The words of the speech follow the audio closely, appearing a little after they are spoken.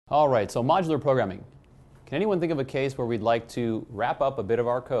All right, so modular programming. Can anyone think of a case where we'd like to wrap up a bit of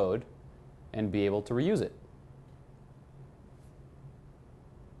our code and be able to reuse it?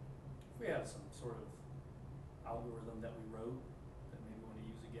 We have some sort of algorithm that we wrote that maybe we want to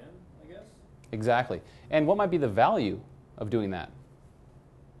use again, I guess. Exactly. And what might be the value of doing that?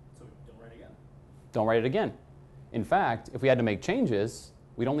 So don't write again. Don't write it again. In fact, if we had to make changes,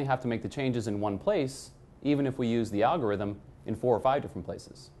 we'd only have to make the changes in one place, even if we use the algorithm in 4 or 5 different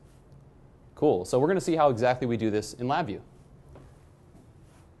places. Cool. So we're going to see how exactly we do this in LabVIEW.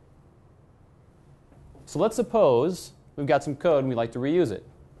 So let's suppose we've got some code and we'd like to reuse it.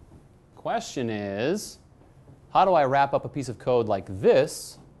 Question is, how do I wrap up a piece of code like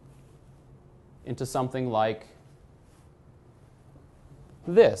this into something like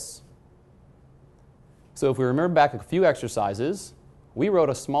this? So if we remember back a few exercises, we wrote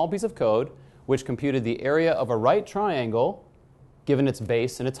a small piece of code which computed the area of a right triangle given its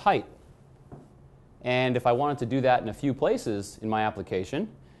base and its height. And if I wanted to do that in a few places in my application,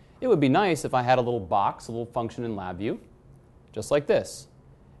 it would be nice if I had a little box, a little function in LabVIEW, just like this.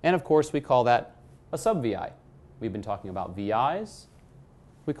 And of course, we call that a subVI. We've been talking about VIs.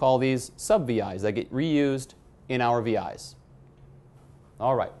 We call these subVIs that get reused in our VIs.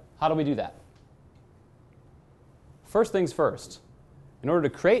 All right, how do we do that? First things first. In order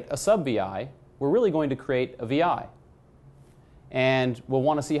to create a subVI, we're really going to create a VI. And we'll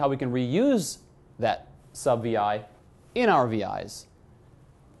want to see how we can reuse that subVI in our VIs.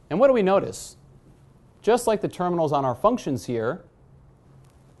 And what do we notice? Just like the terminals on our functions here,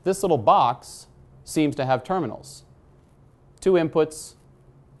 this little box seems to have terminals. 2 inputs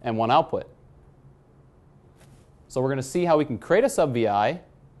and 1 output. So we're going to see how we can create a subVI,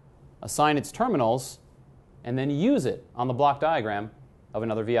 assign its terminals, and then use it on the block diagram of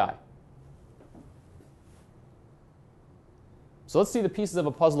another VI. So let's see the pieces of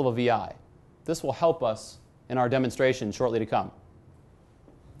a puzzle of a VI. This will help us in our demonstration shortly to come.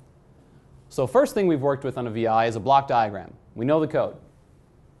 So first thing we've worked with on a VI is a block diagram. We know the code.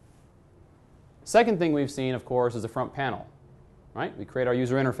 Second thing we've seen, of course, is the front panel. Right? We create our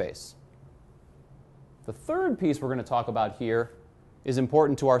user interface. The third piece we're going to talk about here is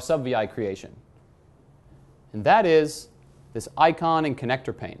important to our subVI creation. And that is this icon and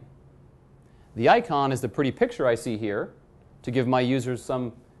connector pane. The icon is the pretty picture I see here to give my users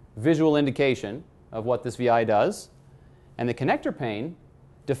some visual indication of what this VI does. And the connector pane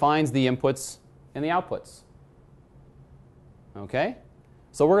defines the inputs and the outputs. Okay?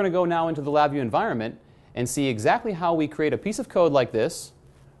 So we're going to go now into the LabVIEW environment and see exactly how we create a piece of code like this,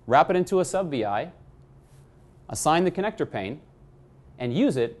 wrap it into a subVI, assign the connector pane, and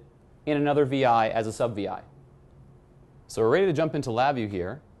use it in another VI as a subVI. So we're ready to jump into LabVIEW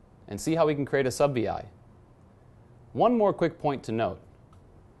here and see how we can create a subVI. One more quick point to note.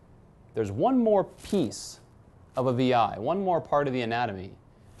 There's one more piece of a VI, one more part of the anatomy,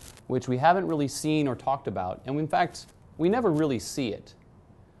 which we haven't really seen or talked about. And in fact, we never really see it.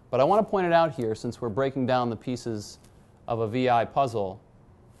 But I want to point it out here since we're breaking down the pieces of a VI puzzle.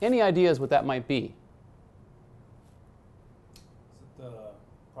 Any ideas what that might be? Is it the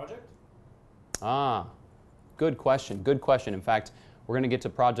project? Ah, good question, good question. In fact, we're going to get to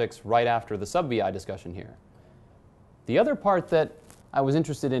projects right after the subVI discussion here. The other part that I was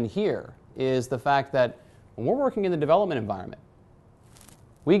interested in here is the fact that when we're working in the development environment,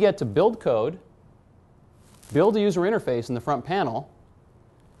 we get to build code, build a user interface in the front panel,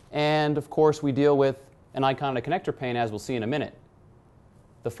 and of course we deal with an icon and a connector pane, as we'll see in a minute.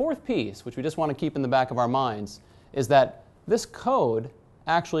 The fourth piece, which we just want to keep in the back of our minds, is that this code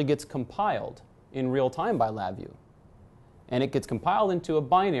actually gets compiled in real time by LabVIEW. And it gets compiled into a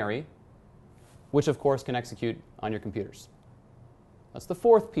binary, which of course can execute on your computers. That's the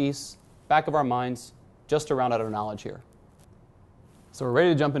fourth piece, back of our minds, just to round out our knowledge here. So we're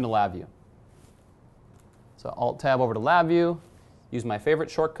ready to jump into LabVIEW. So Alt-Tab over to LabVIEW, use my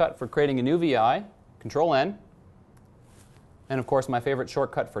favorite shortcut for creating a new VI, Control-N, and of course my favorite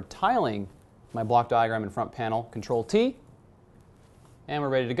shortcut for tiling my block diagram in front panel, Control-T, and we're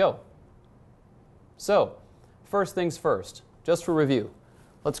ready to go. So, first things first, just for review,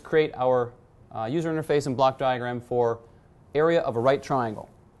 let's create our user interface and block diagram for area of a right triangle.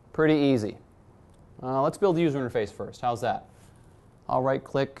 Pretty easy. Let's build the user interface first. How's that? I'll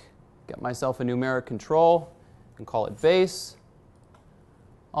right-click, get myself a numeric control, and call it base.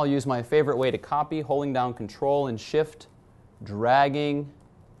 I'll use my favorite way to copy, holding down Control and Shift, dragging,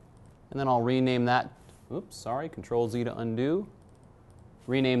 and then I'll rename that, oops, sorry, Control-Z to undo.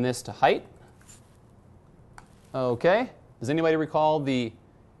 Rename this to height. Okay, does anybody recall the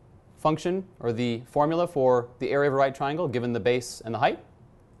function or the formula for the area of a right triangle given the base and the height?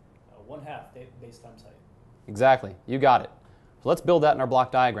 1/2 base times height. Exactly. You got it. So let's build that in our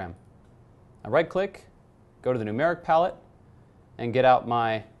block diagram. I right-click, go to the numeric palette, and get out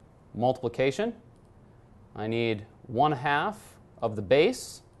my multiplication. I need 1/2 of the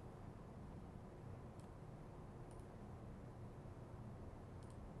base.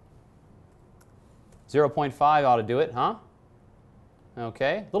 .5 ought to do it, huh?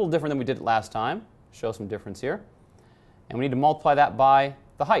 Okay, a little different than we did it last time. Show some difference here. And we need to multiply that by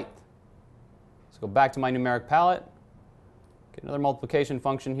the height. So go back to my numeric palette, get another multiplication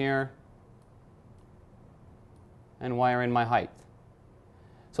function here, and wire in my height.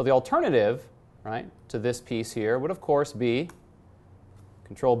 So the alternative, right, to this piece here would of course be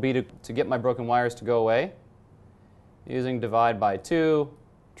Control B to get my broken wires to go away, using divide by 2,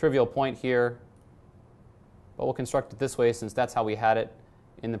 trivial point here, but we'll construct it this way since that's how we had it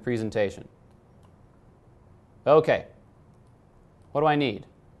in the presentation. Okay, what do I need?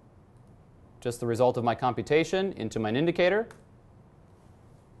 Just the result of my computation into my indicator.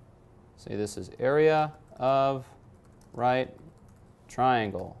 Say this is area of right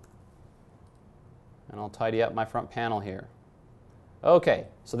triangle. And I'll tidy up my front panel here. Okay,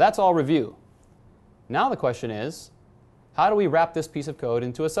 so that's all review. Now the question is, how do we wrap this piece of code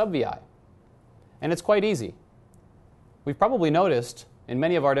into a SubVI? And it's quite easy. We've probably noticed in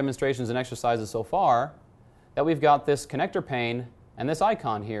many of our demonstrations and exercises so far that we've got this connector pane and this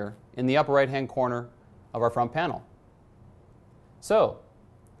icon here in the upper right-hand corner of our front panel. So,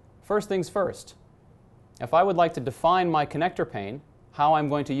 first things first, if I would like to define my connector pane, how I'm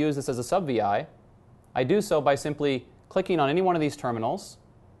going to use this as a SubVI, I do so by simply clicking on any one of these terminals.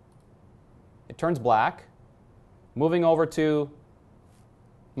 It turns black, moving over to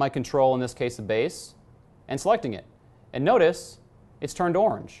my control, in this case the base, and selecting it. And notice it's turned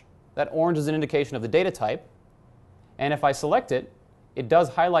orange. That orange is an indication of the data type, and if I select it, it does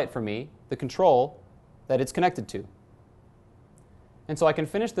highlight for me the control that it's connected to. And so I can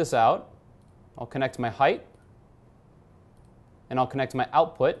finish this out. I'll connect my height, and I'll connect my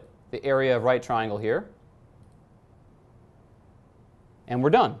output, the area of right triangle here, and we're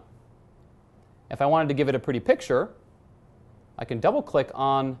done. If I wanted to give it a pretty picture, I can double-click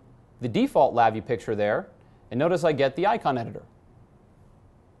on the default LabVIEW picture there, and notice I get the icon editor.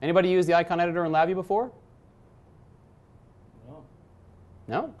 Anybody use the icon editor in LabVIEW before? No.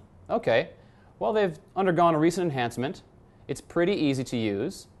 No? Okay. Well, they've undergone a recent enhancement. It's pretty easy to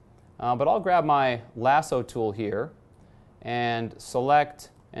use, but I'll grab my lasso tool here and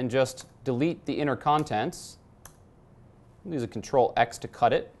select and just delete the inner contents. I'll use a Control X to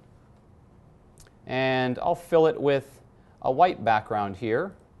cut it. And I'll fill it with a white background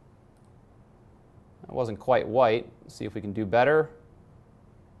here. It wasn't quite white. Let's see if we can do better.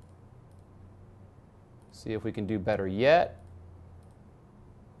 See if we can do better yet.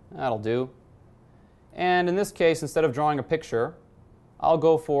 That'll do. And in this case, instead of drawing a picture, I'll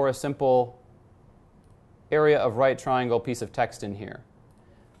go for a simple area of right triangle piece of text in here.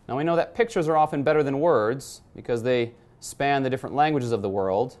 Now we know that pictures are often better than words because they span the different languages of the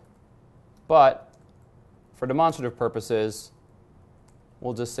world, but for demonstrative purposes,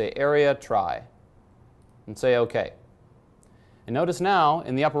 we'll just say area try and say OK. And notice now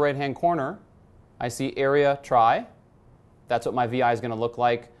in the upper right-hand corner, I see area try. That's what my VI is going to look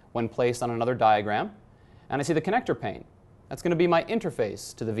like when placed on another diagram. And I see the connector pane. That's going to be my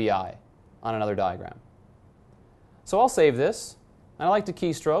interface to the VI on another diagram. So I'll save this. And I like to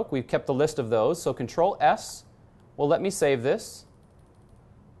keystroke. We've kept the list of those. So Control S will let me save this.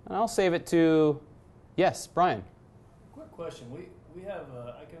 And I'll save it to, yes, Brian. Quick question. We have,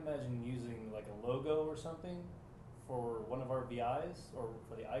 I can imagine using like a logo or something for one of our VIs or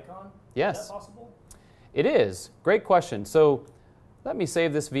for the icon. Yes. Is that possible? It is. Great question. So let me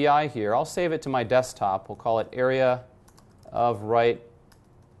save this VI here. I'll save it to my desktop. We'll call it area of right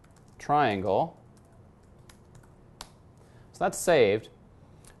triangle. So that's saved.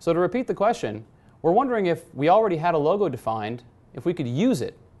 So to repeat the question, we're wondering if we already had a logo defined, if we could use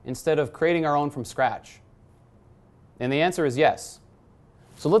it instead of creating our own from scratch. And the answer is yes.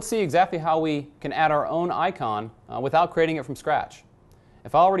 So let's see exactly how we can add our own icon without creating it from scratch.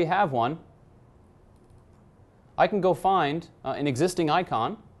 If I already have one, I can go find an existing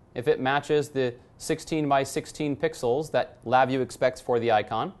icon if it matches the 16 by 16 pixels that LabVIEW expects for the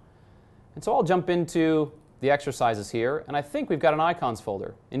icon. And so I'll jump into the exercises here, and I think we've got an icons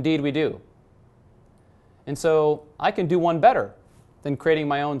folder. Indeed, we do. And so I can do one better than creating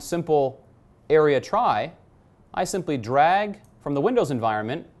my own simple area try. I simply drag from the Windows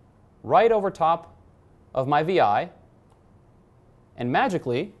environment right over top of my VI, and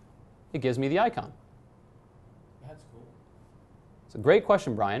magically, it gives me the icon. That's cool. It's a great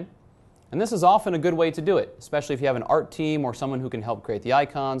question, Brian. And this is often a good way to do it, especially if you have an art team or someone who can help create the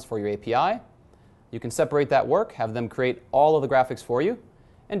icons for your API. You can separate that work, have them create all of the graphics for you,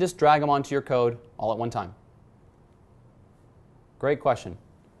 and just drag them onto your code all at one time. Great question.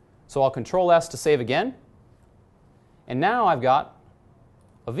 So I'll Control S to save again. And now I've got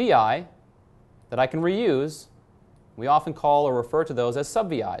a VI that I can reuse. We often call or refer to those as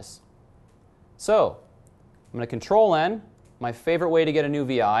subVIs. So I'm going to Control N, my favorite way to get a new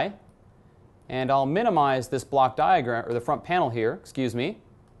VI, and I'll minimize this block diagram, or the front panel here, excuse me.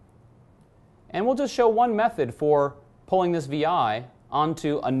 And we'll just show one method for pulling this VI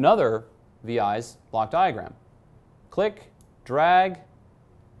onto another VI's block diagram. Click, drag,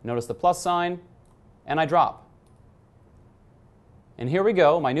 notice the plus sign, and I drop. And here we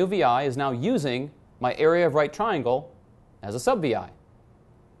go, my new VI is now using my area of right triangle as a subVI.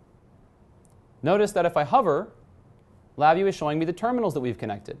 Notice that if I hover, LabVIEW is showing me the terminals that we've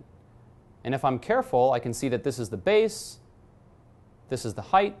connected. And if I'm careful, I can see that this is the base, this is the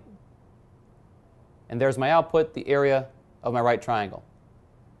height, and there's my output, the area of my right triangle.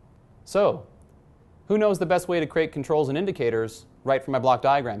 So, who knows the best way to create controls and indicators right from my block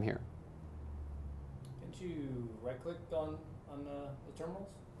diagram here? Can't you right-click on the terminals?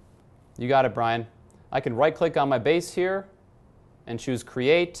 You got it, Brian. I can right-click on my base here and choose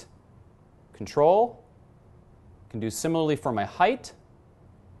Create, Control. Can do similarly for my height.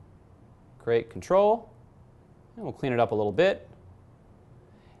 Create Control. And we'll clean it up a little bit.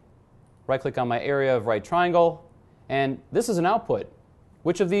 Right-click on my area of right triangle. And this is an output.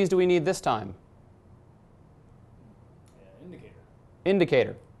 Which of these do we need this time? Indicator.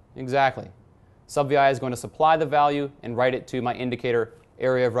 Indicator. Exactly. SubVI is going to supply the value and write it to my indicator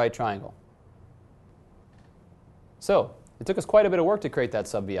area of right triangle. So it took us quite a bit of work to create that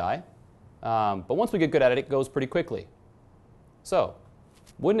SubVI. But once we get good at it, it goes pretty quickly. So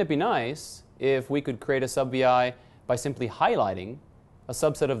wouldn't it be nice if we could create a SubVI by simply highlighting a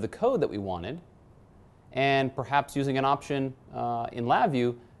subset of the code that we wanted and perhaps using an option in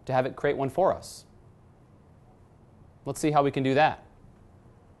LabVIEW to have it create one for us? Let's see how we can do that.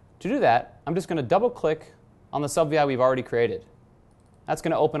 To do that, I'm just going to double-click on the SubVI we've already created. That's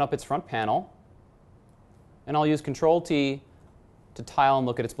going to open up its front panel, and I'll use Control-T to tile and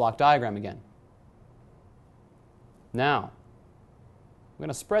look at its block diagram again. Now, I'm going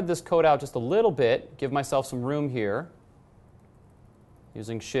to spread this code out just a little bit, give myself some room here,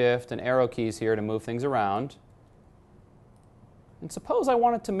 using Shift and arrow keys here to move things around. And suppose I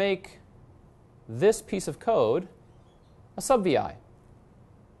wanted to make this piece of code a subVI.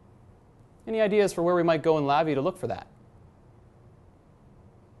 Any ideas for where we might go in LabVIEW to look for that?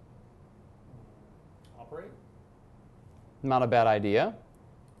 Operate? Not a bad idea.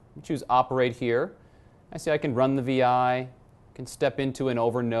 Choose Operate here. I see I can run the VI, can step into and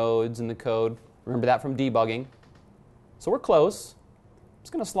over nodes in the code. Remember that from debugging. So we're close. I'm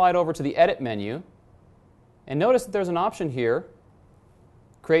just going to slide over to the Edit menu. And notice that there's an option here,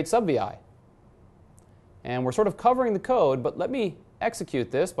 Create SubVI. And we're sort of covering the code, but let me execute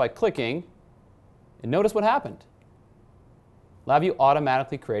this by clicking, and notice what happened. LabVIEW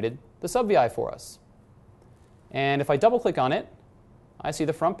automatically created the subVI for us. And if I double-click on it, I see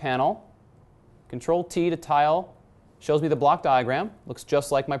the front panel. Control-T to tile shows me the block diagram. Looks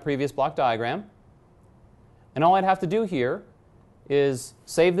just like my previous block diagram. And all I'd have to do here is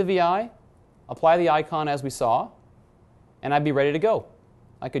save the VI, apply the icon as we saw, and I'd be ready to go.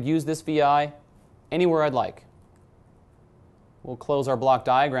 I could use this VI anywhere I'd like. We'll close our block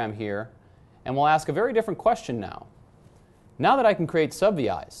diagram here, and we'll ask a very different question now. Now that I can create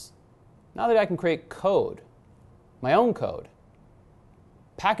subVIs, now that I can create code, my own code,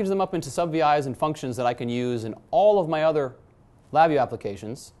 package them up into subVIs and functions that I can use in all of my other LabVIEW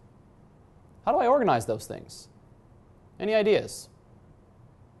applications, how do I organize those things? Any ideas?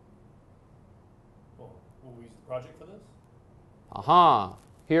 Well, will we use the project for this? Aha!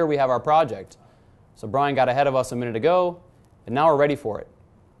 Here we have our project. So Brian got ahead of us a minute ago, and now we're ready for it.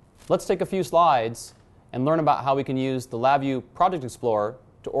 Let's take a few slides and learn about how we can use the LabVIEW Project Explorer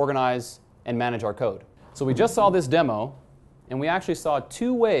to organize and manage our code. So we just saw this demo, and we actually saw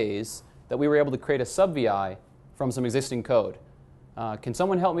 2 ways that we were able to create a subVI from some existing code. Can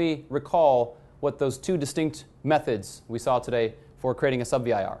someone help me recall what those 2 distinct methods we saw today for creating a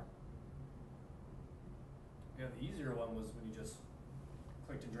subVI are? Yeah, the easier one was when you just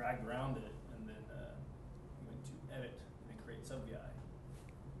clicked and dragged around it, and then you went to Edit and then Create SubVI.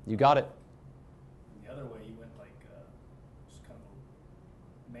 You got it. And the other way, you went like just kind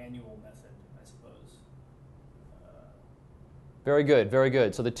of a manual method, I suppose. Very good, very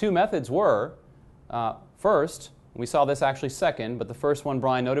good. So the 2 methods were, first, we saw this actually second, but the first one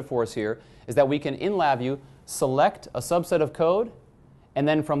Brian noted for us here, is that we can, in LabVIEW, select a subset of code, and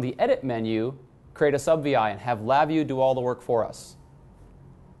then from the Edit menu, create a subVI and have LabVIEW do all the work for us.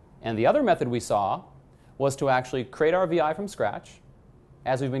 And the other method we saw was to actually create our VI from scratch,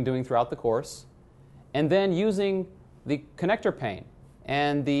 as we've been doing throughout the course, and then using the connector pane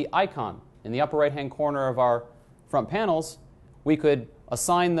and the icon in the upper right-hand corner of our front panels, we could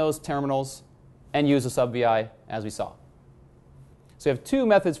assign those terminals and use a subVI as we saw. So we have two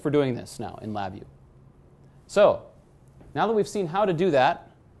methods for doing this now in LabVIEW. So now that we've seen how to do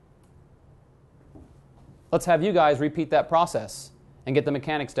that, let's have you guys repeat that process and get the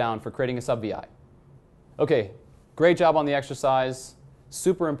mechanics down for creating a subVI. Okay, great job on the exercise.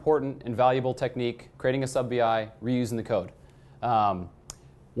 Super important and valuable technique, creating a subVI, reusing the code.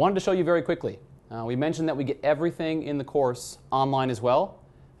 Wanted to show you very quickly. We mentioned that we get everything in the course online as well.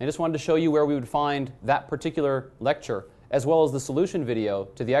 I just wanted to show you where we would find that particular lecture, as well as the solution video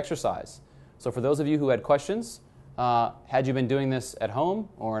to the exercise. So for those of you who had questions, had you been doing this at home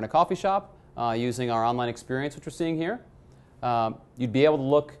or in a coffee shop using our online experience, which we're seeing here, you'd be able to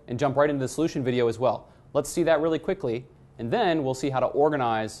look and jump right into the solution video as well. Let's see that really quickly, and then we'll see how to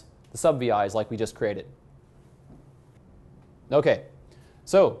organize the subVIs like we just created. Okay,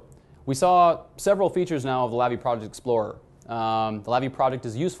 so we saw several features now of the LabVIEW Project Explorer. The LabVIEW project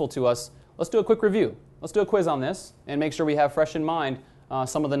is useful to us. Let's do a quick review. Let's do a quiz on this and make sure we have fresh in mind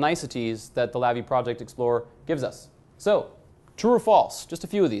some of the niceties that the LabVIEW Project Explorer gives us. So, true or false? Just a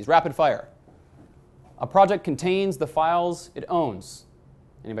few of these, rapid fire. A project contains the files it owns.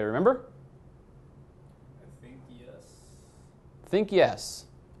 Anybody remember? I think yes. Think yes.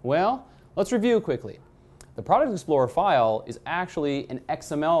 Well, let's review quickly. The Project Explorer file is actually an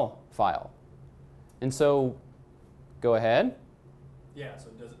XML file. And so, go ahead. Yeah, so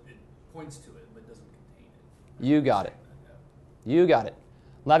it points to it, but doesn't contain it. You got it. You got it.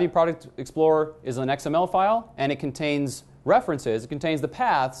 LabVIEW Project Explorer is an XML file, and it contains references. It contains the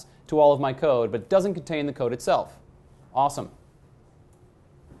paths to all of my code, but it doesn't contain the code itself. Awesome.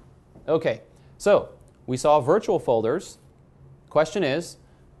 Okay, so we saw virtual folders. Question is,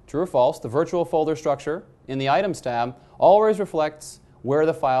 true or false, the virtual folder structure in the Items tab always reflects where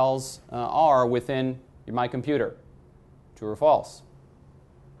the files are within my computer. True or false?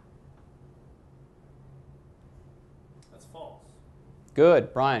 That's false.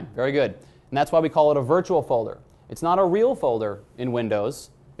 Good, Brian, very good. And that's why we call it a virtual folder. It's not a real folder in Windows,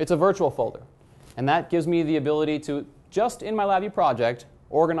 it's a virtual folder. And that gives me the ability to, just in my LabVIEW project,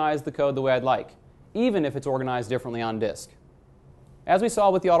 organize the code the way I'd like, even if it's organized differently on disk. As we saw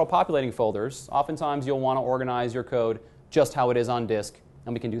with the auto-populating folders, oftentimes you'll want to organize your code just how it is on disk,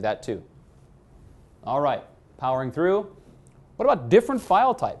 and we can do that too. All right, powering through. What about different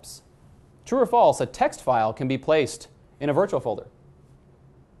file types? True or false, a text file can be placed in a virtual folder?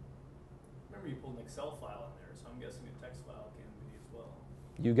 Remember you pulled an Excel file in there, so I'm guessing a text file can be as well.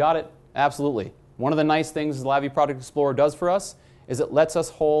 You got it, absolutely. One of the nice things the LabVIEW Project Explorer does for us is it lets us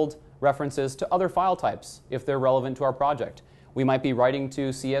hold references to other file types if they're relevant to our project. We might be writing to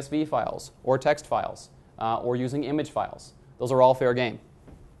CSV files or text files or using image files. Those are all fair game.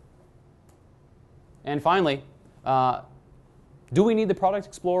 And finally, do we need the Project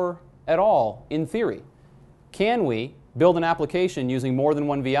Explorer at all in theory? Can we build an application using more than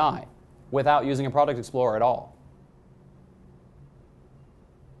one VI without using a Project Explorer at all?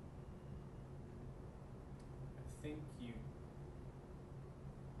 I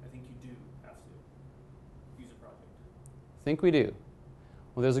think you do have to use a project. Think we do.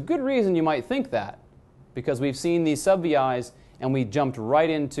 Well, there's a good reason you might think that, because we've seen these subVIs and we jumped right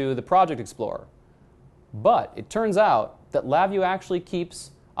into the Project Explorer. But it turns out that LabVIEW actually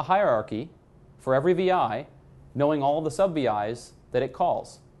keeps a hierarchy for every VI, knowing all the subVIs that it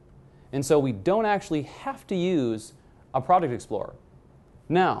calls. And so we don't actually have to use a Project Explorer.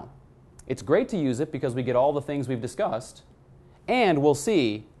 Now, it's great to use it because we get all the things we've discussed, and we'll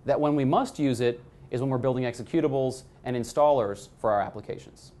see that when we must use it is when we're building executables and installers for our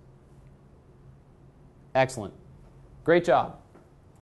applications. Excellent. Great job.